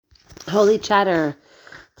Holy Chatter.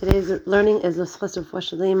 Today's learning is Lezchut Rafua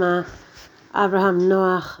Shalema, Abraham,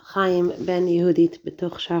 Noach, Chaim, Ben Yehudit,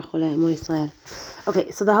 B'toch Shar Cholei Amo Yisrael.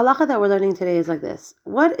 Okay, so the halacha that we're learning today is like this.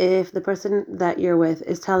 What if the person that you're with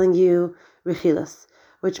is telling you rechilas,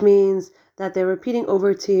 which means that they're repeating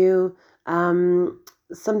over to you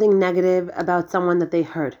something negative about someone that they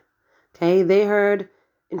heard? Okay, they heard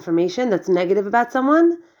information that's negative about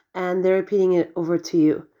someone, and they're repeating it over to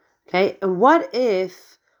you. Okay, and what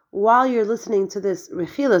if while you're listening to this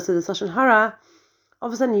rechilas, to this lashon hara, all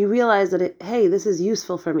of a sudden you realize that hey, this is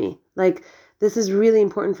useful for me. Like, this is really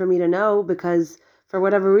important for me to know because for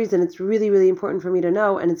whatever reason, it's really, really important for me to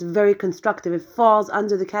know, and it's very constructive. It falls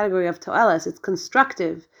under the category of to'eles. It's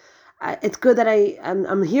constructive. It's good that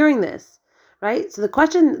I'm hearing this, right? So the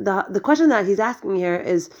question that he's asking here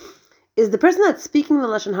is the person that's speaking the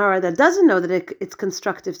lashon hara that doesn't know that it's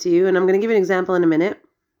constructive to you, and I'm going to give you an example in a minute.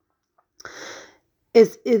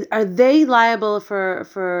 Are they liable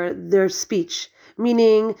for their speech?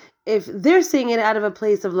 Meaning, if they're saying it out of a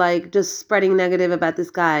place of like just spreading negative about this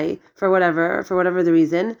guy for whatever the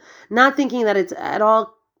reason, not thinking that it's at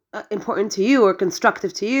all important to you or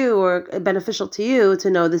constructive to you or beneficial to you to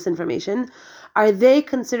know this information, are they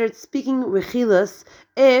considered speaking rechilas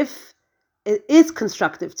if it is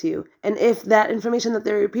constructive to you and if that information that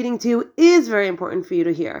they're repeating to you is very important for you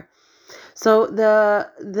to hear? So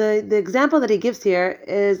the example that he gives here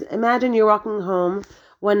is, imagine you're walking home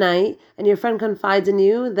one night and your friend confides in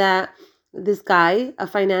you that this guy, a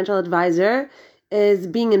financial advisor, is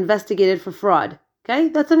being investigated for fraud. Okay,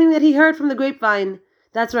 that's something that he heard from the grapevine.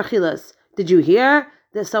 That's rechilas. Did you hear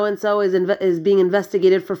that so-and-so is being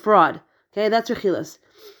investigated for fraud? Okay, that's rechilas.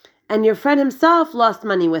 And your friend himself lost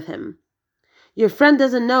money with him. Your friend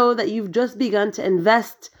doesn't know that you've just begun to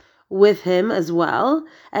invest with him as well,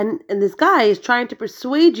 and this guy is trying to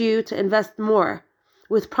persuade you to invest more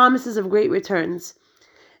with promises of great returns.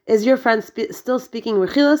 Is your friend still speaking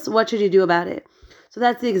rechilas? What should you do about it? So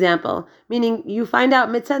that's the example, meaning you find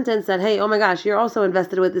out mid-sentence that, hey, oh my gosh, you're also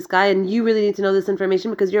invested with this guy and you really need to know this information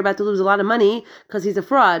because you're about to lose a lot of money because he's a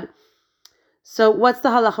fraud. So what's the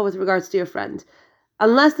halacha with regards to your friend?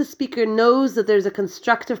 Unless the speaker knows that there's a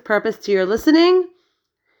constructive purpose to your listening,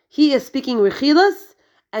 he is speaking rechilas,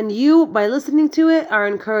 and you, by listening to it, are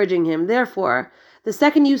encouraging him. Therefore, the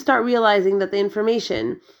second you start realizing that the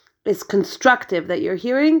information is constructive that you're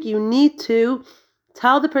hearing, you need to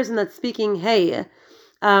tell the person that's speaking, hey,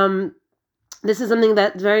 this is something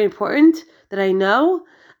that's very important that I know,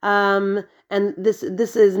 and this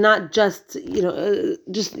is not just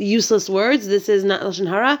just useless words. This is not lashon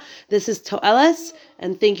hara. This is to'eles.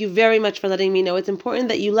 And thank you very much for letting me know. It's important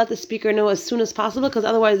that you let the speaker know as soon as possible, because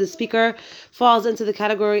otherwise the speaker falls into the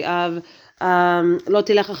category of lo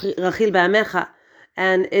tilech rachil be'amecha,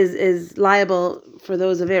 and is liable for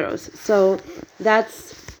those averos. So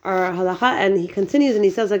that's our halacha. And he continues and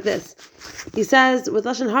he says like this. He says with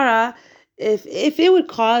lashon hara, if it would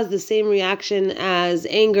cause the same reaction as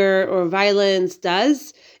anger or violence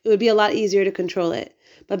does, it would be a lot easier to control it.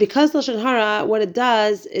 But because lashon hara, what it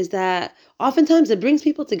does is that oftentimes it brings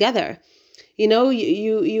people together.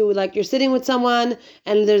 You like, you're sitting with someone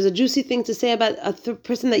and there's a juicy thing to say about a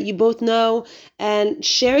person that you both know, and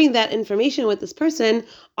sharing that information with this person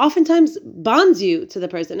oftentimes bonds you to the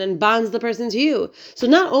person and bonds the person to you. So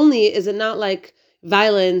not only is it not like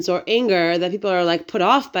violence or anger that people are like put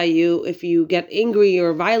off by you if you get angry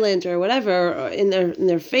or violent or whatever, or in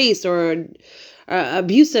their face, or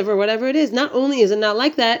abusive or whatever it is. Not only is it not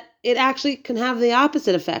like that, it actually can have the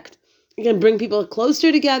opposite effect. It can bring people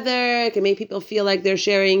closer together. It can make people feel like they're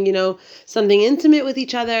sharing, something intimate with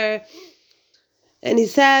each other. And he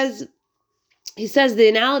says the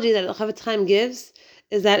analogy that Chavetz Chaim gives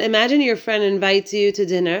is that, imagine your friend invites you to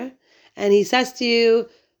dinner and he says to you,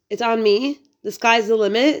 it's on me. The sky's the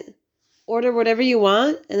limit. Order whatever you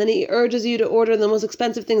want. And then he urges you to order the most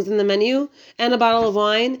expensive things in the menu, and a bottle of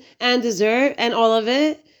wine, and dessert, and all of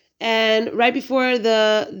it. And right before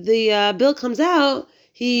the bill comes out,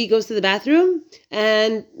 he goes to the bathroom,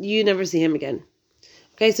 and you never see him again.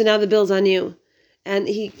 Okay, so now the bill's on you. And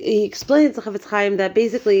he explains to Chavetz Chaim that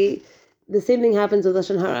basically the same thing happens with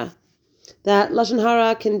lashon hara. That lashon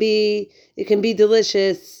hara can be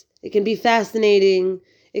delicious, it can be fascinating,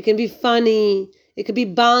 it can be funny, it could be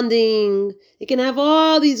bonding, it can have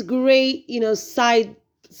all these great, side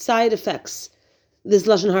effects, this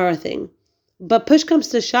lashon hara thing. But push comes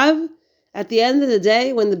to shove, at the end of the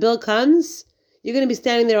day, when the bill comes, you're going to be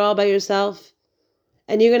standing there all by yourself,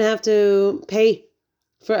 and you're going to have to pay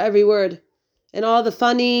for every word. And all the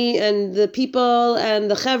funny and the people and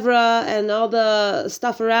the chevra and all the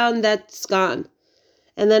stuff around, that's gone.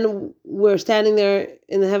 and then we're standing there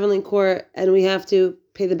in the heavenly court and we have to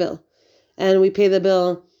pay the bill. And we pay the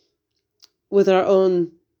bill with our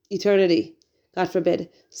own eternity, God forbid.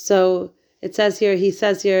 So he says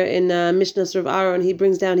here in Mishnah Rav Aaron,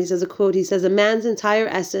 he says a quote, he says, a man's entire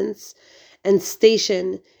essence and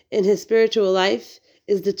station in his spiritual life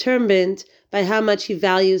is determined by how much he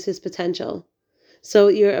values his potential. So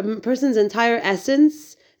a person's entire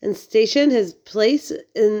essence and station, his place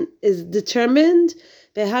is determined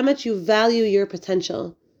by how much you value your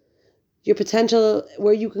potential. Your potential,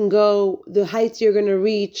 where you can go, the heights you're going to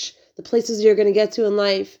reach, the places you're going to get to in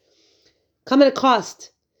life, come at a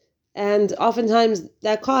cost. And oftentimes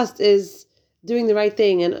that cost is doing the right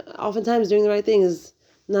thing. And oftentimes doing the right thing is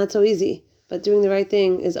not so easy. But doing the right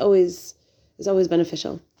thing is always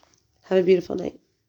beneficial. Have a beautiful night.